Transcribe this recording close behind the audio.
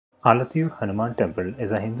Alathiyur Hanuman Temple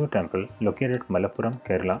is a Hindu temple located at Malappuram,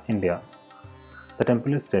 Kerala, India. The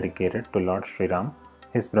temple is dedicated to Lord Sree Rama,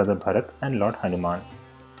 his brother Bharat and Lord Hanuman.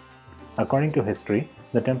 According to history,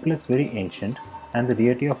 the temple is very ancient and the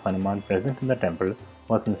deity of Hanuman present in the temple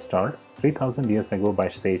was installed 3000 years ago by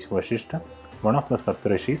Sage Vasishtha, one of the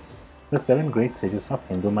Saptarishis, the 7 great sages of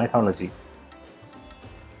Hindu mythology.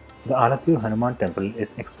 The Alathiyur Hanuman Temple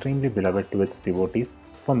is extremely beloved to its devotees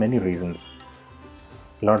for many reasons.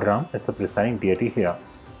 Lord Ram is the presiding deity here.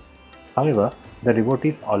 However, the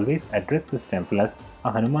devotees always address this temple as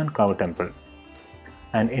a Hanuman cow temple,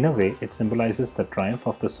 and in a way it symbolizes the triumph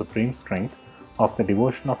of the supreme strength of the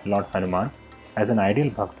devotion of Lord Hanuman as an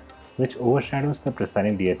ideal bhakt which overshadows the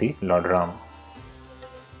presiding deity Lord Ram.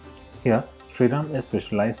 Here, Sri Ram is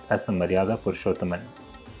visualized as the Maryada Purushothaman.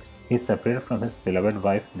 He is separated from his beloved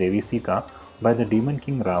wife Devi Sita by the demon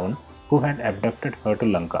king Ravan, who had abducted her to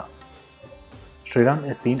Lanka. Sri Ram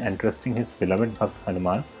is seen entrusting his beloved Bhakt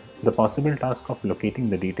Hanuman the possible task of locating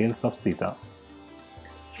the details of Sita.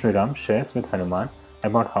 Sri Ram shares with Hanuman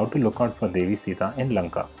about how to look out for Devi Sita in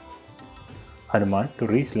Lanka. Hanuman, to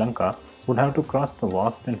reach Lanka, would have to cross the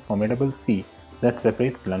vast and formidable sea that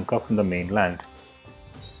separates Lanka from the mainland.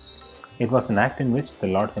 It was an act in which the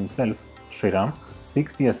Lord himself, Sri Ram,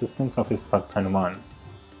 seeks the assistance of his Bhakt Hanuman.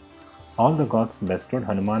 All the gods bestowed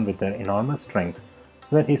Hanuman with their enormous strength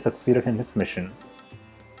so that he succeeded in his mission.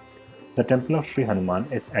 The temple of Sri Hanuman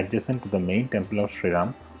is adjacent to the main temple of Sri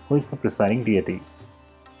Ram, who is the presiding deity.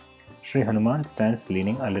 Sri Hanuman stands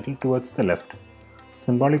leaning a little towards the left,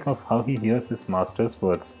 symbolic of how he hears his master's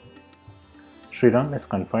words. Sri Ram is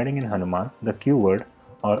confiding in Hanuman the cue word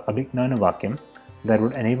or Abhignana Vakyam that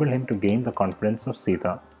would enable him to gain the confidence of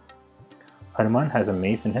Sita. Hanuman has a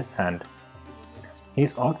mace in his hand. He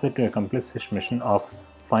is all set to accomplish his mission of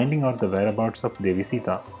finding out the whereabouts of Devi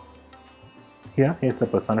Sita. Here he is the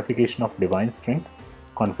personification of divine strength,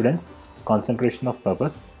 confidence, concentration of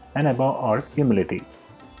purpose, and above all, humility.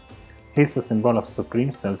 He is the symbol of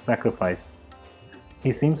supreme self-sacrifice.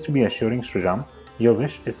 He seems to be assuring Sri Ram, "Your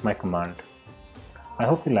wish is my command." I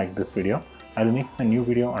hope you liked this video. I will make a new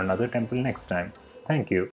video on another temple next time. Thank you.